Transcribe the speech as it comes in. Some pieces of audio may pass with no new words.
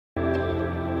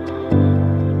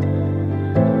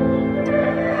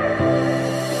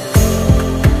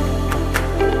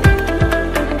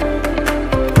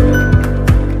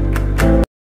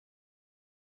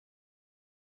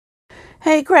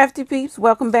Hey crafty peeps,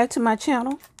 welcome back to my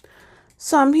channel.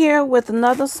 So I'm here with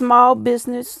another small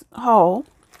business haul,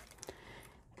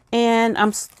 and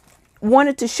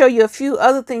wanted to show you a few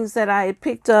other things that I had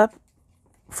picked up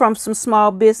from some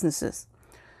small businesses.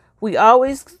 We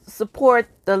always support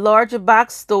the larger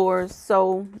box stores,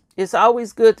 so it's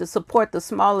always good to support the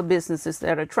smaller businesses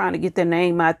that are trying to get their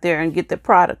name out there and get their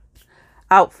product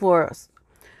out for us.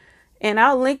 And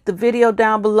I'll link the video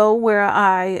down below where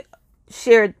I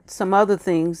shared some other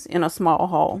things in a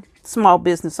small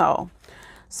business haul.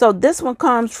 So this one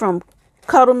comes from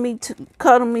Cuddle Me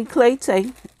Clay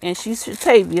Tay, and she's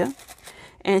Shatavia,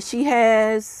 and she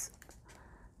has,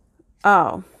 oh, I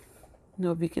don't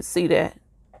know if you can see that.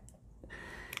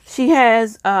 She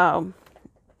has Instagram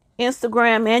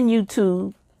and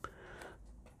YouTube.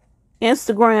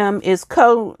 Instagram is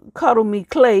Cuddle Me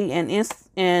Clay, and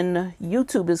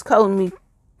YouTube is Cuddle Me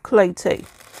Clay Tay.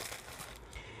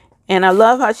 And I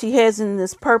love how she has in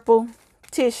this purple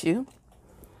tissue.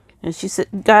 And she said,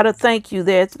 gotta thank you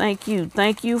there. Thank you.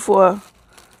 Thank you for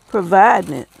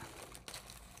providing it.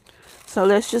 So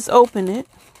let's just open it.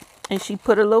 And she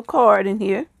put a little card in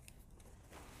here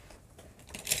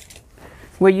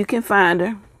where you can find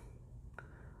her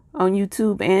on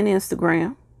YouTube and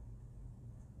Instagram.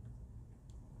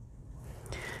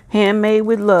 Handmade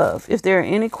with love. If there are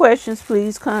any questions,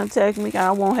 please contact me.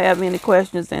 I won't have any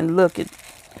questions. And look at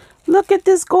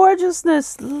this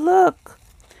gorgeousness. Look.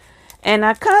 And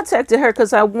I contacted her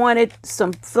because I wanted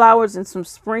some flowers and some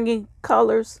springy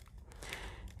colors.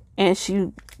 And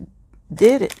she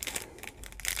did it.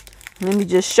 Let me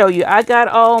just show you. I got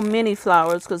all mini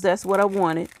flowers because that's what I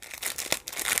wanted.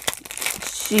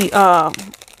 She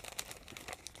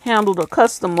handled a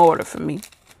custom order for me.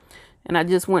 And I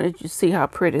just wanted you to see how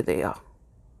pretty they are.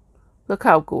 Look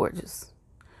how gorgeous.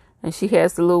 And she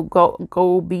has the little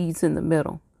gold beads in the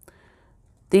middle.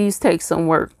 These take some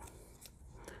work.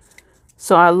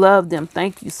 So I love them.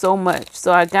 Thank you so much.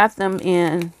 So I got them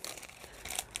in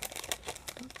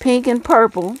pink and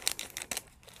purple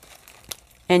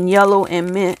and yellow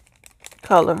and mint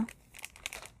color.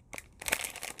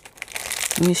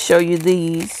 Let me show you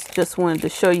these. Just wanted to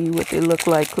show you what they look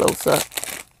like close up.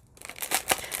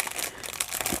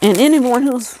 And anyone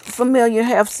who's familiar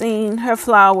have seen her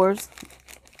flowers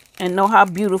and know how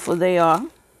beautiful they are.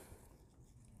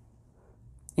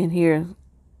 And here,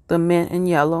 the mint and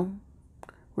yellow.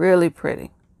 Really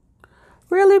pretty.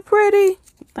 Really pretty.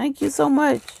 Thank you so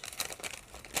much.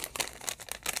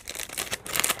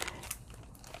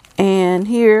 And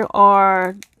here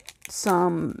are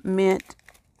some mint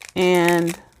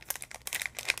and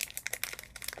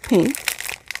pink.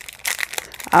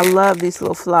 I love these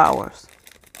little flowers.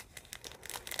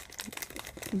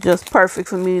 Just perfect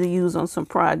for me to use on some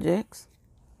projects.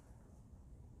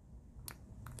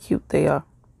 Cute they are.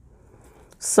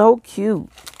 So cute.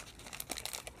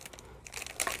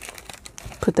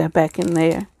 Put that back in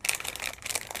there.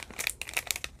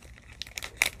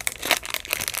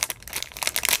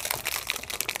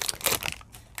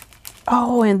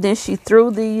 Oh, and then she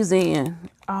threw these in.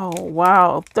 Oh,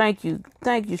 wow. Thank you.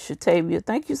 Thank you, Shatavia.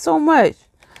 Thank you so much.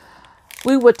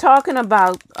 We were talking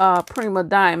about Prima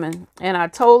Diamond, and I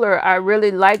told her I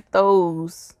really liked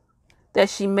those that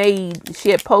she made. She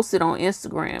had posted on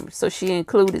Instagram, so she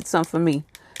included some for me.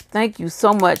 Thank you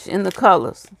so much in the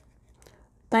colors.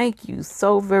 Thank you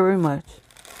so very much.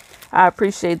 I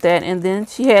appreciate that. And then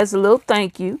she has a little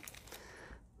thank you.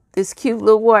 This cute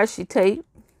little washi tape.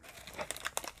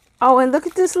 Oh, and look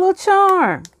at this little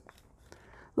charm.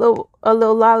 A little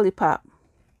lollipop.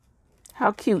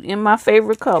 How cute. In my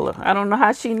favorite color. I don't know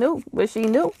how she knew, but she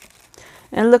knew.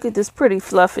 And look at this pretty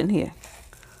fluff in here.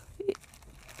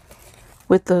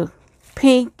 With the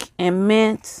pink and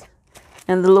mint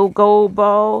and the little gold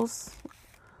balls.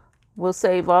 We'll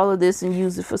save all of this and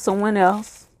use it for someone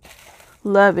else.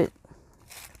 Love it.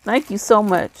 Thank you so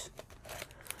much.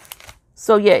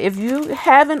 So yeah, if you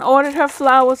haven't ordered her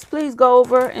flowers, please go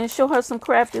over and show her some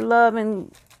crafty love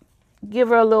and give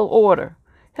her a little order.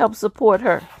 Help support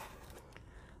her.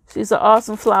 She's an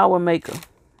awesome flower maker.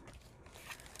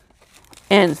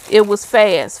 And it was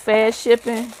fast. Fast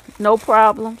shipping. No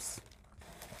problems.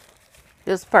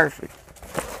 It's perfect.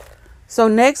 So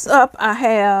next up, I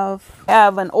have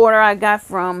an order I got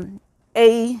from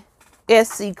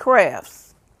ASC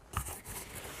Crafts.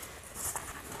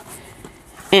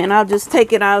 And I'll just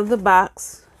take it out of the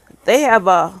box. They have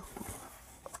a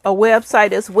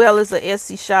website as well as a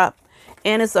Etsy shop.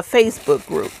 And it's a Facebook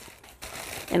group.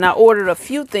 And I ordered a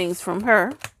few things from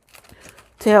her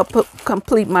to help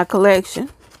complete my collection.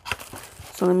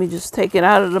 So let me just take it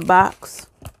out of the box.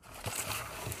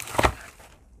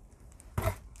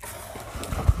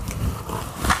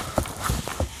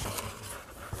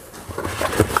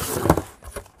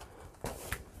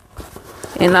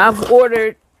 And I've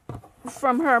ordered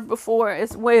from her before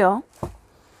as well.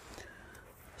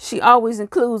 She always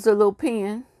includes a little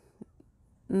pen,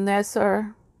 and that's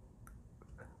her,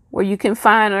 where you can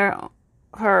find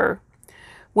her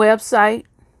website,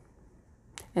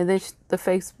 and then the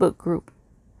Facebook group.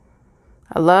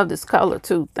 I love this color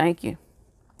too. Thank you.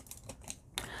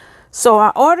 So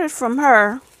I ordered from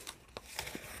her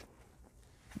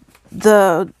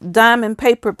the diamond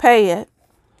paper pad,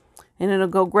 and it'll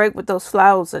go great with those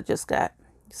flowers I just got.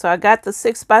 So I got the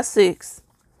 6x6,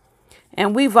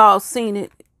 and we've all seen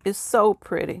it. It's so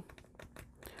pretty.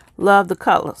 Love the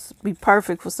colors. Be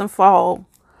perfect for some fall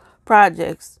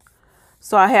projects.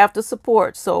 So I have to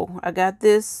support. So I got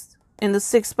this in the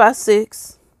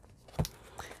 6x6,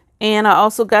 and I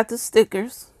also got the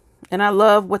stickers. And I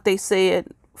love what they said.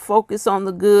 Focus on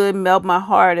the good, melt my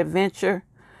heart, adventure,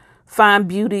 find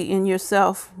beauty in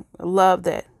yourself. I love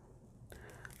that.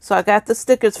 So I got the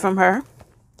stickers from her.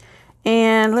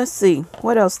 And let's see,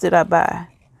 what else did I buy?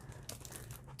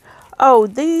 Oh,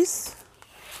 these,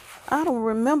 I don't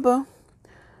remember.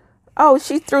 Oh,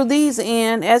 she threw these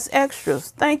in as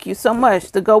extras. Thank you so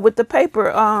much, to go with the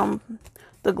paper,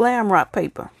 the Glam Rock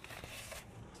paper.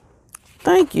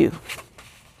 Thank you.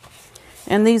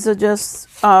 And these are just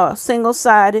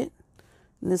single-sided.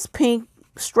 This pink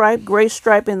stripe, gray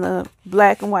stripe, and the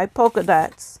black and white polka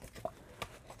dots.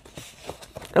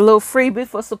 A little freebie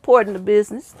for supporting the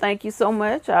business. Thank you so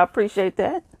much. I appreciate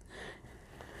that.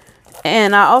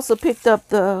 And I also picked up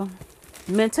the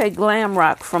Mente Glam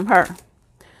Rock from her.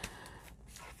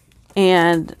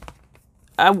 And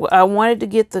I wanted to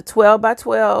get the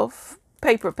 12x12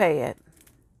 paper pad.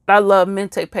 I love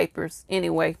Mente papers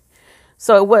anyway.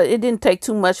 So it didn't take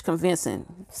too much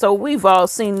convincing. So we've all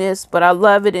seen this, but I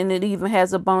love it. And it even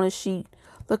has a bonus sheet.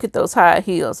 Look at those high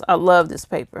heels. I love this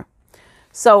paper.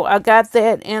 So I got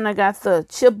that, and I got the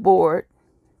chipboard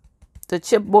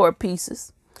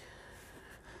pieces.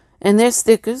 And they're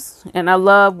stickers, and I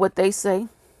love what they say.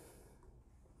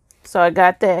 So I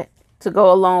got that to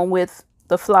go along with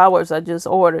the flowers I just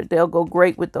ordered. They'll go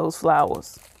great with those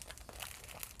flowers.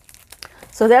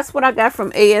 So that's what I got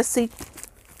from ASC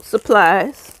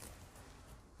Supplies.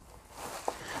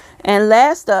 And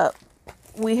last up,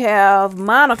 we have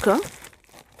Monica,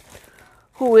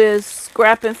 who is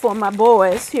scrapping for my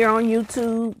boys here on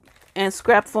YouTube and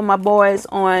scrap for my boys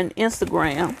on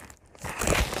Instagram.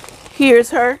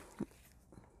 Here's her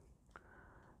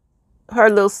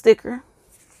little sticker.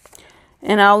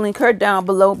 And I'll link her down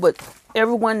below, but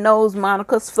everyone knows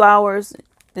Monica's flowers,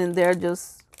 and they're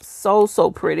just so, so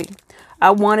pretty.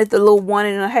 I wanted the little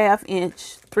 1.5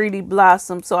 inch 3D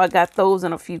blossom, so I got those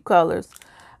in a few colors.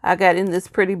 I got in this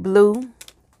pretty blue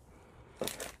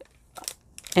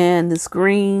and this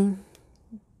green.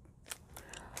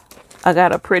 I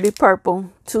got a pretty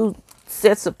purple, 2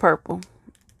 sets of purple,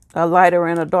 a lighter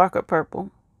and a darker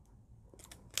purple.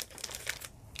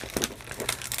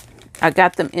 I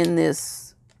got them in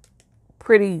this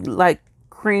pretty like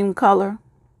cream color.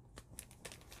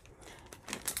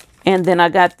 And then I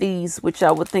got these, which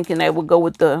I was thinking they would go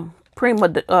with the Prima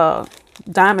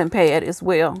diamond pad as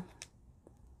well.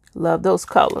 Love those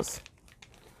colors.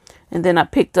 And then I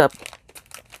picked up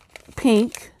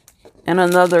pink and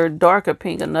another darker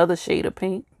pink, another shade of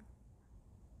pink.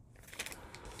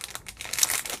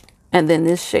 And then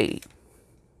this shade,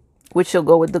 which will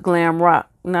go with the Glam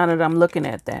Rock, now that I'm looking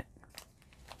at that.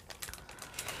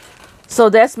 So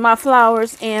that's my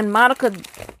flowers. And Monica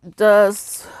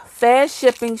does fast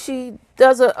shipping. She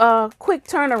does a quick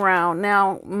turnaround.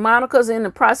 Now, Monica's in the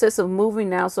process of moving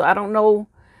now, so I don't know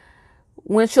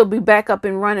when she'll be back up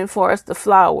and running for us, the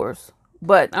flowers.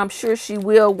 But I'm sure she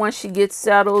will once she gets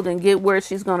settled and get where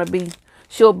she's going to be.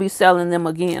 She'll be selling them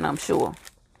again, I'm sure.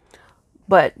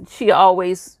 But she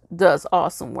always does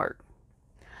awesome work.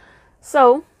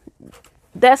 So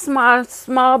that's my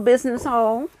small business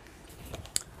haul.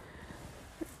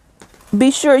 Be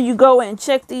sure you go and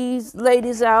check these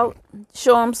ladies out.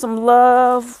 Show them some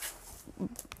love.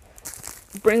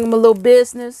 Bring them a little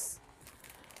business.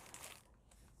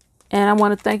 And I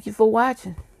want to thank you for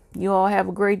watching. You all have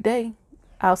a great day.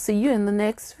 I'll see you in the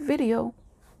next video.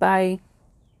 Bye.